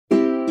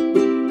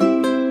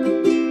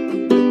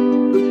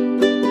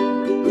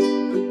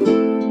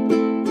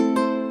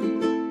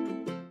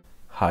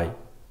Hi,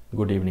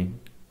 good evening.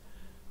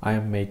 I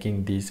am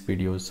making these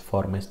videos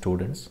for my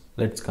students.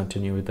 Let's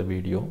continue with the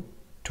video.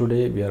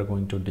 Today we are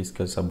going to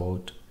discuss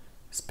about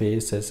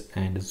spaces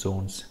and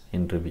zones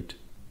in Revit.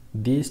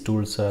 These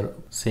tools are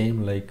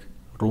same like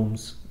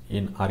rooms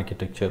in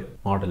architecture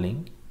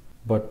modeling,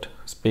 but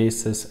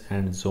spaces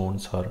and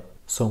zones are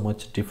so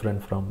much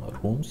different from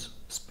rooms.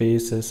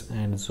 Spaces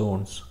and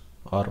zones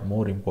are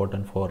more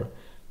important for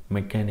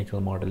mechanical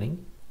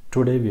modeling.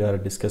 Today we are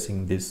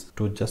discussing this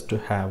to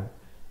have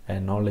a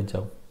knowledge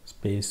of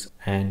space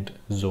and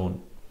zone.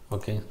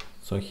 Okay,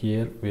 so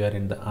here we are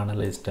in the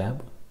Analyze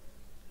tab,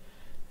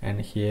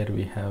 and here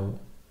we have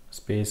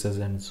spaces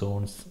and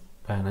zones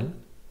panel,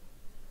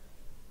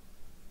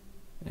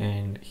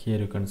 and here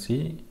you can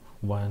see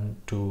 1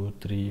 2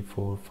 3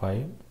 4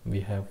 5.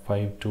 We have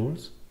 5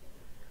 tools.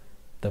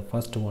 The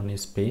first one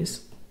is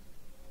space.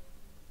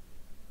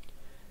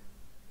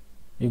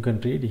 You can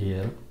read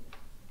here,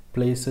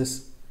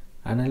 places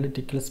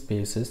analytical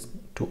spaces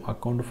to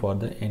account for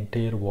the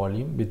entire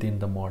volume within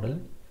the model.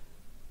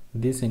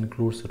 This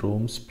includes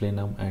rooms,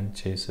 plenum and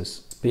chassis.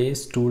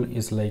 Space tool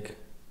is like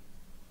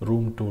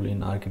room tool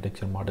in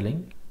architecture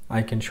modeling.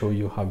 I can show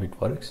you how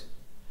it works.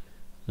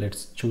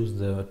 Let's choose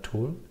the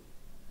tool,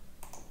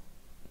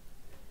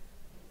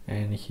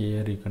 and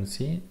here you can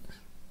see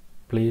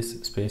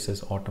place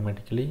spaces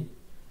automatically,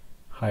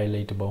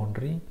 highlight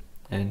boundary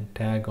and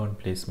tag on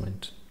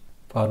placement.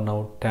 For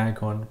now,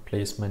 tag on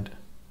placement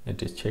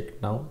it is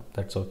checked now,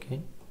 that's okay.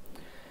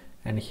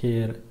 And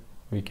here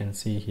we can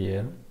see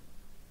here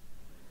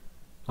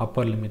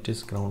upper limit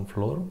is ground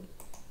floor.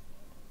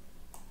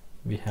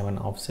 We have an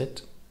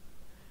offset,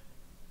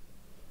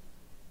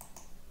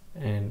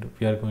 and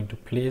we are going to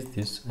place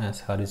this as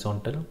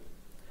horizontal.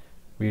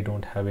 We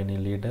don't have any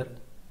leader,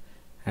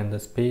 and the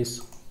space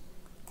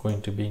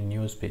going to be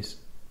new space.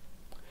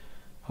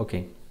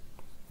 Okay,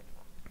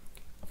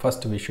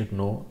 first we should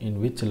know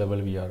in which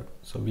level we are.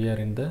 So we are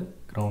in the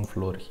ground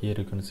floor. Here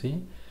you can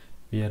see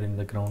we are in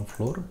the ground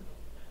floor.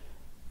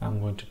 I'm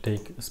going to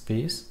take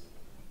space,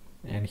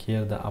 and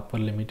here the upper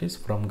limit is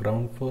from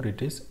ground floor,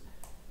 it is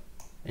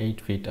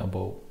 8 feet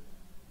above.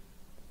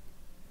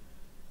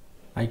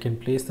 I can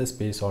place the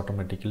space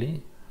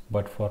automatically,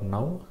 but for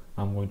now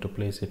I'm going to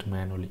place it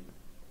manually.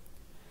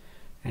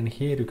 And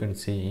here you can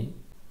see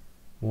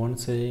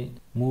once I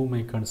move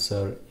my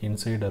cursor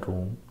inside a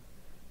room,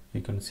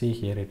 you can see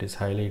here it is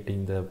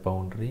highlighting the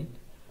boundary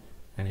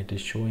and it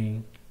is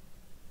showing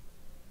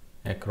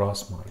a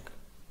cross mark.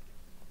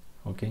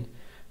 Okay,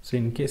 so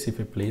in case if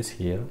I place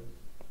here,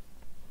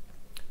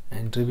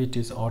 and Revit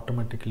is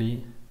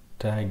automatically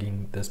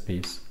tagging the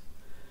space.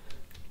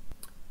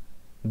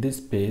 This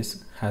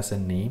space has a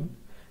name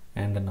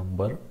and a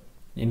number.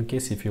 In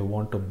case if you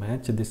want to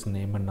match this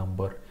name and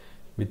number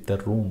with the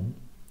room,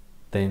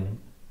 then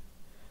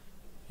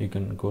you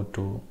can go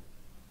to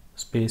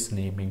space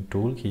naming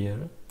tool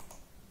here,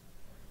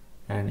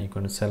 and you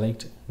can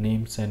select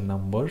names and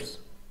numbers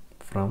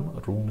from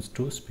rooms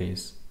to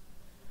space.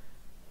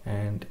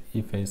 And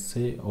if I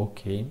say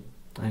OK,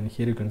 and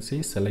here you can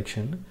see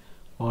selection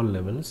all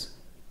levels.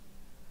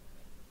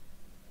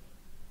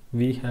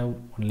 We have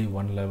only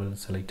one level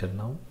selected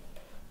now.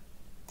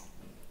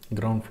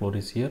 Ground floor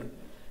is here,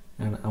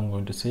 and I'm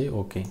going to say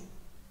OK.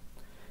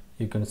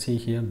 You can see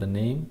here the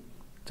name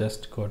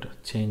just got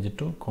changed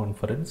to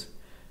conference,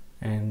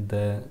 and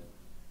the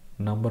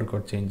number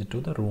got changed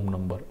to the room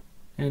number.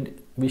 And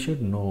we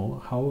should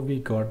know how we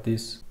got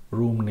this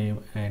room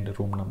name and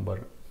room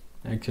number.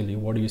 Actually,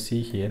 what you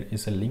see here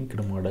is a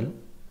linked model.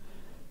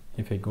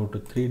 If I go to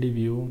 3D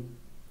view,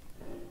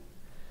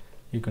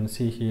 you can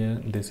see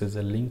here this is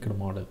a linked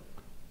model,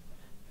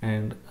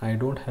 and I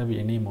don't have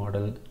any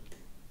model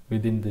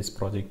within this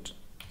project.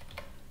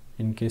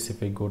 In case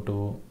if I go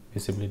to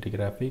visibility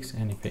graphics,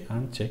 and if I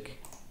uncheck,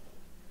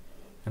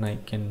 and I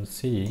can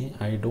see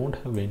I don't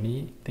have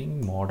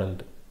anything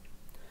modeled.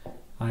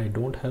 I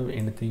don't have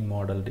anything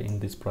modeled in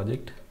this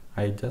project.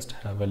 I just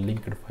have a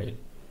linked file.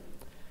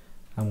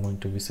 I'm going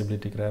to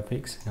visibility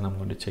graphics, and I'm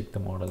going to check the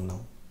model now.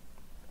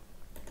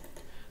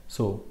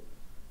 So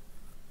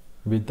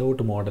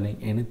without modeling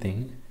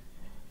anything,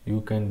 you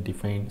can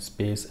define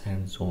space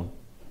and zone.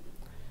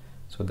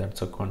 So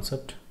that's a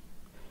concept.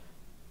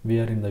 We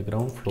are in the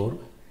ground floor,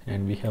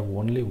 and we have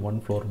only one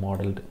floor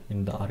modeled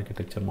in the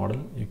architecture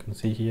model. You can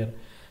see here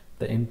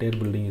the entire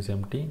building is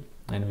empty,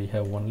 and we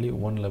have only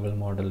one level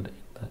modeled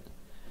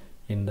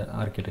in the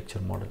architecture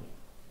model.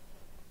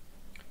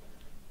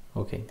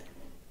 Okay,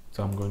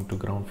 so I'm going to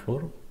ground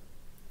floor.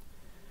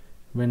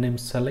 When I'm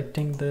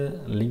selecting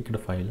the linked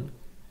file,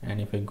 and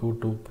if I go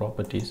to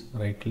properties,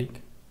 right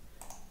click,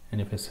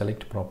 and if I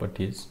select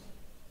properties,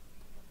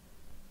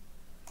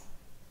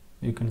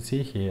 you can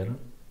see here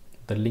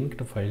the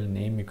linked file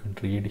name you can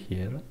read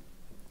here.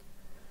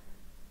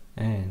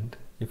 And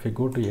if I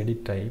go to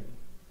edit type,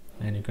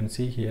 and you can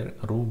see here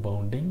room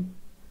bounding,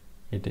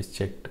 it is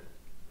checked.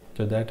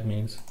 So that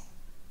means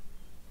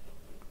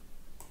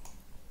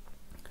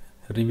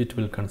Revit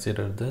will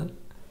consider the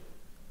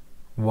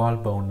wall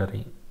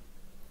boundary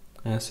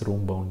as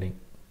room bounding.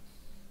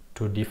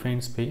 To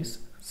define space,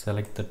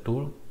 select the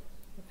tool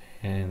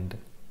and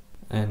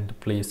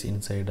place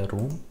inside a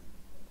room,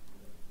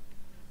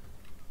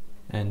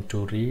 and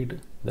to read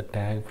the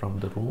tag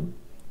from the room,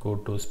 go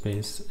to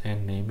space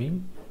and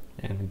naming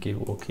and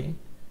give OK,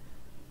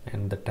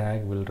 and the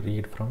tag will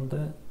read from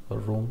the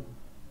room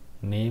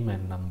name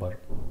and number.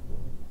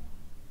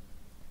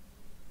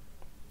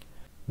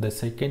 The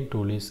second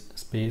tool is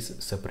space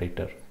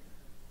separator,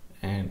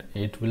 and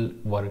it will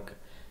work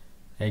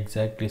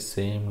exactly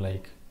same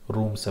like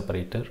room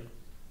separator.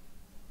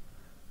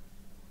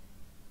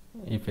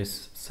 If I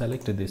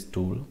select this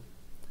tool,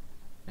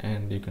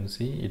 and you can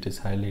see it is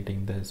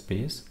highlighting the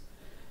space,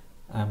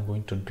 I'm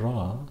going to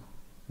draw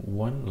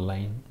one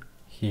line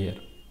here,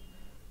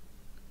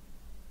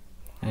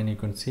 and you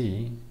can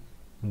see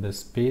the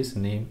space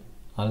name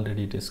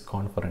already it is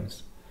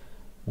conference.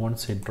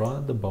 Once I draw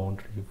the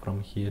boundary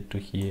from here to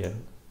here,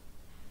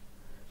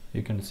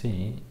 you can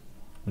see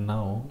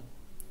now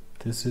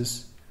this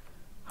is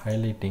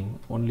highlighting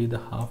only the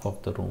half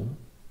of the room,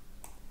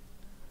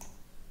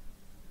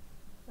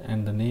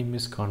 and the name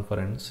is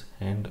conference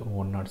and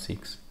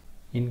 106.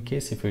 In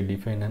case if I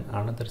define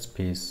another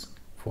space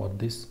for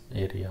this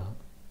area,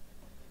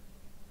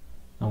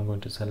 I'm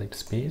going to select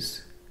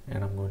space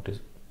and I'm going to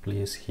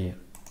place here.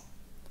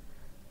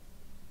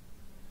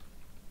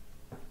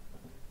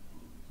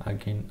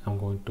 Again I'm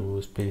going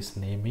to space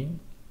naming,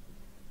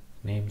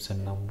 names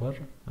and number.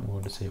 I'm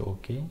going to say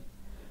OK,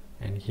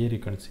 and here you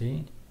can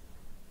see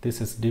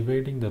this is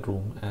dividing the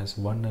room as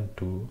 1 and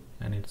 2,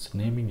 and it's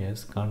naming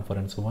as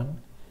conference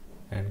 1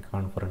 and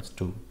conference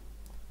 2.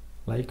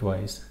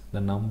 Likewise, the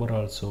number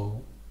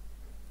also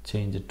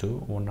changed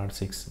to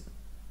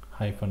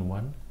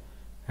 106-1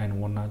 and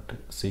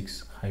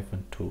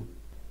 106-2.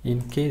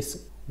 In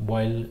case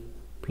while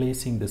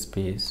placing the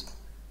space,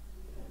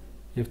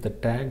 if the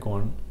tag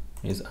on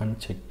is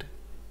unchecked,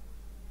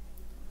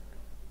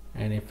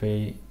 and if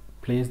I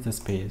place the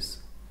space,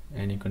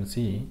 and you can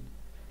see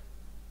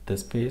the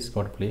space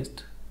got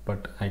placed,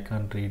 but I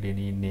can't read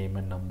any name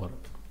and number.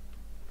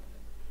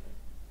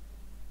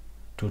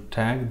 To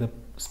tag the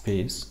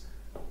space,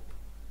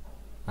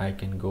 I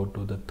can go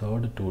to the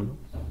third tool,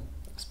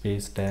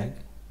 space tag,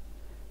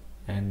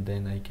 and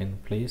then I can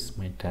place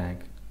my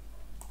tag.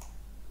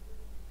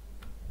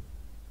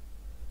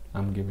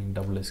 I'm giving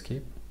double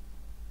escape.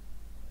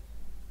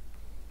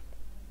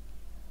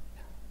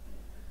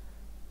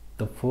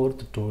 The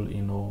fourth tool,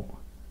 you know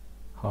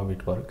how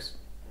it works.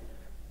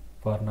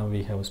 For now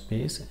we have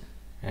space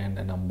and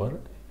a number.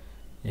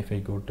 If I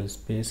go to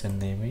space and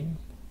naming,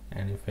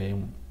 and if I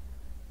am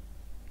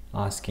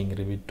asking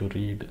Revit to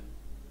read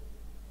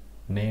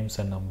names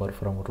and number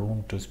from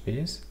room to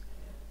space,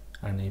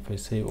 and if I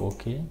say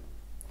OK,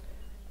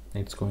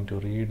 it's going to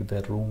read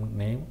the room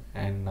name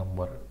and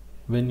number.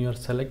 When you are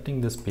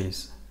selecting the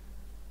space,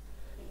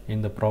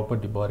 in the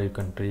property bar you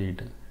can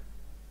read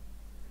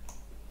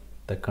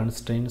the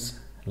constraints,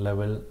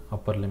 level,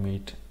 upper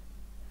limit,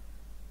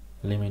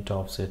 limit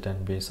offset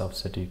and base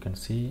offset you can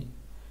see,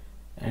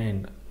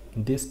 and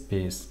this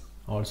space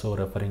also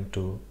referring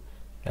to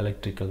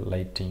electrical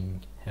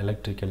lighting,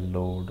 electrical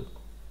load,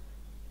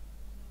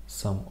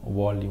 some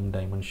volume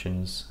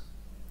dimensions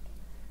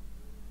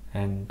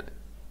and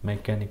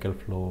mechanical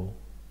flow.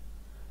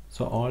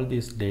 So all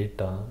this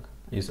data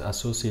is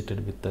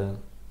associated with the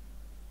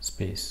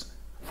space.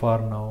 For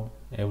now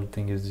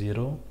everything is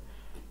 0,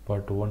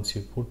 but once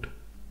you put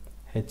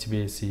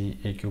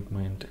HVAC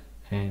equipment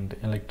and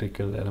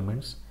electrical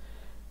elements,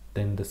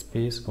 then the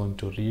space going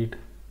to read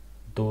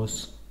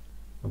those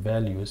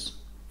values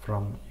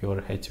from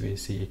your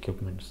HVAC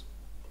equipments.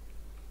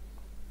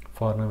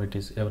 For now it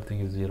is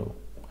everything is 0.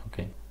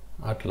 Okay,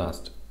 at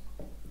last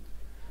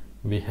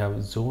we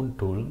have zone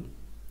tool.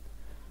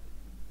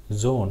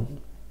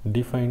 Zone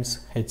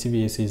defines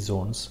HVAC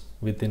zones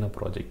within a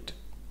project.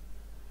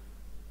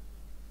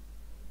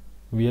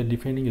 We are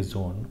defining a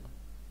zone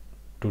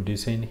to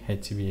design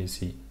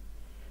HVAC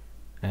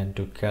and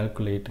to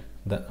calculate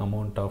the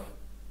amount of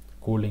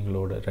cooling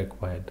load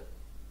required.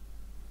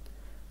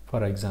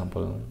 For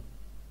example,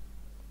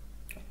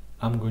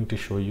 I'm going to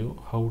show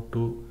you how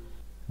to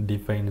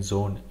define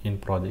zone in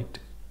project.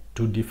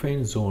 To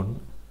define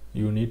zone,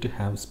 you need to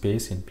have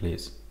space in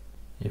place.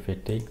 If I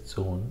take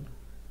zone,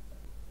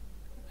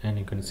 and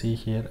you can see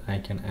here I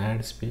can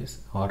add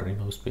space or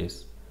remove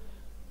space.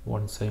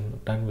 Once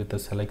I'm done with the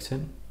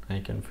selection,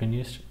 I can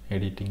finish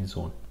editing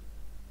zone.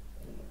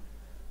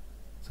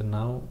 So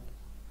now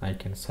I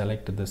can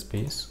select the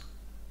space,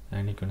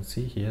 and you can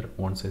see here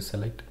once I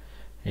select,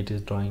 it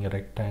is drawing a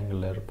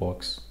rectangular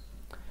box.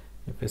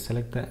 If I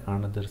select the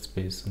another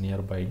space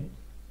nearby,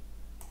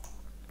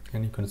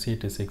 and you can see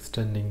it is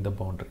extending the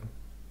boundary.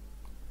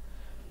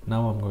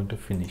 Now I'm going to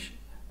finish,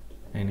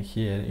 and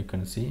here you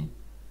can see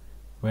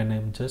when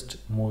I'm just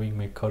moving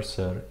my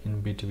cursor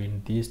in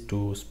between these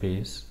two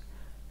spaces,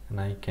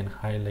 and I can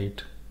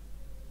highlight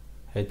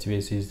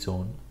HVAC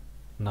zone.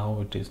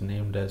 Now it is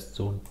named as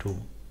zone 2,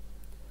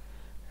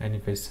 and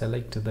if I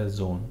select the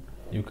zone,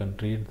 you can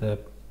read the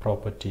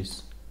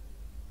properties.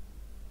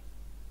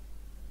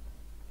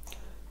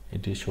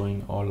 it is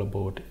showing all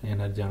about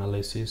energy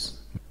analysis.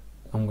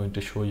 I'm going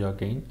to show you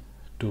again.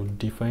 To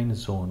define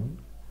zone,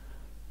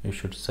 you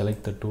should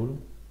select the tool,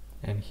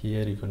 and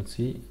here you can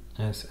see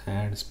as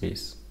add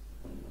space.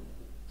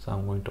 So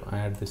I'm going to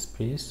add this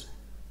space,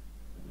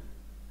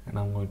 and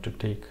I'm going to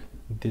take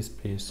this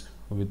space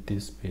with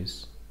this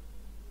space.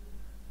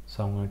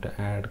 So I'm going to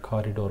add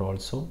corridor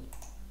also.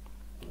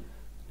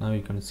 Now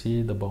you can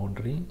see the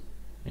boundary,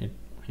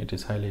 it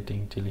is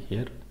highlighting till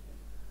here,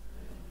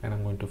 and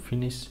I'm going to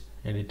finish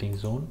editing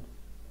zone.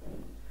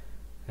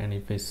 And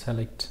if I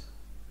select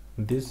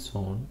this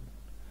zone,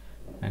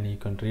 and you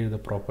can read the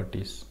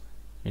properties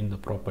in the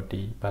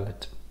property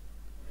palette.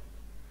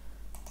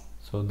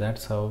 So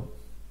that's how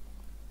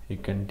you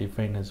can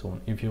define a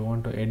zone. If you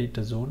want to edit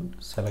a zone,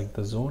 select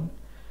the zone,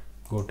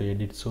 go to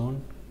edit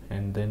zone,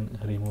 and then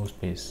remove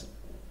space,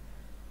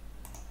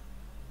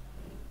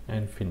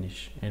 and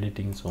finish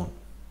editing zone.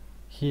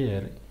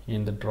 Here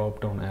in the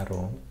drop down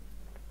arrow,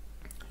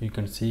 you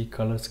can see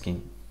color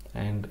scheme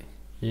and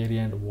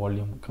area and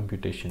volume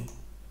computation.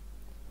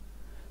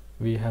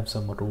 We have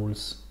some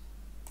rules,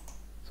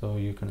 so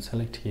you can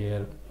select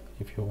here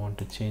if you want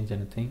to change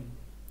anything.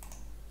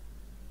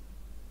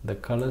 The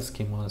color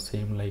schema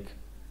same like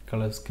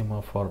color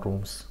schema for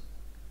rooms.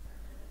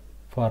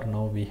 For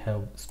now we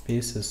have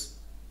spaces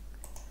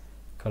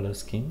color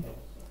scheme.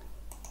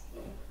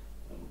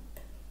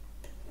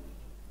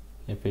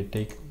 If I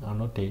take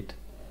annotate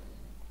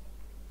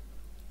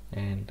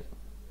and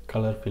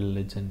color fill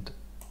legend,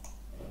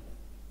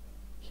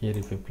 here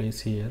if I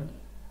place here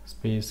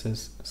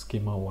spaces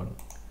schema 1,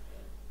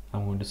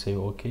 I'm going to say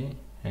OK,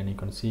 and you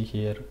can see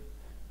here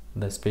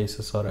the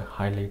spaces are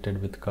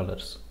highlighted with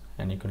colors,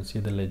 and you can see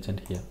the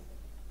legend here.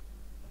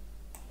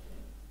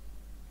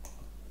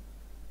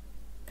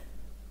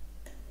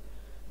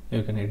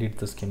 You can edit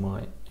the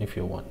schema if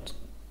you want.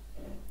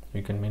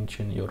 You can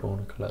mention your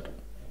own color.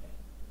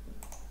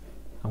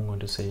 I'm going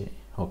to say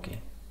OK.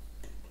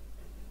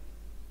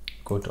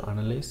 Go to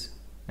analyze,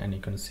 and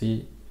you can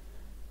see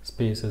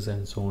spaces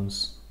and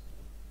zones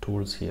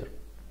tools here.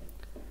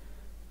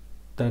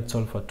 That's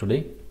all for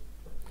today.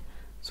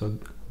 So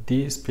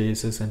these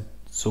spaces and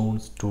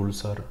zones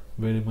tools are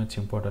very much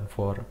important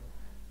for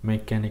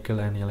mechanical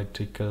and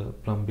electrical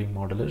plumbing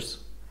modelers.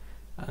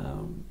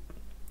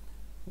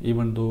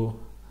 Even though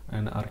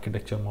an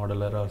architecture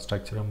modeler or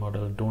structural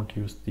modeler don't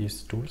use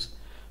these tools,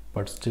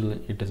 but still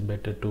it is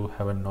better to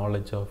have a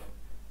knowledge of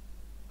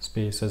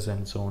spaces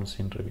and zones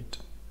in Revit.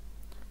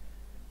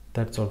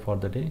 That's all for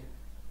the day.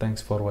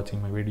 Thanks for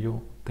watching my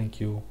video. Thank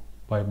you.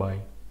 Bye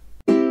bye.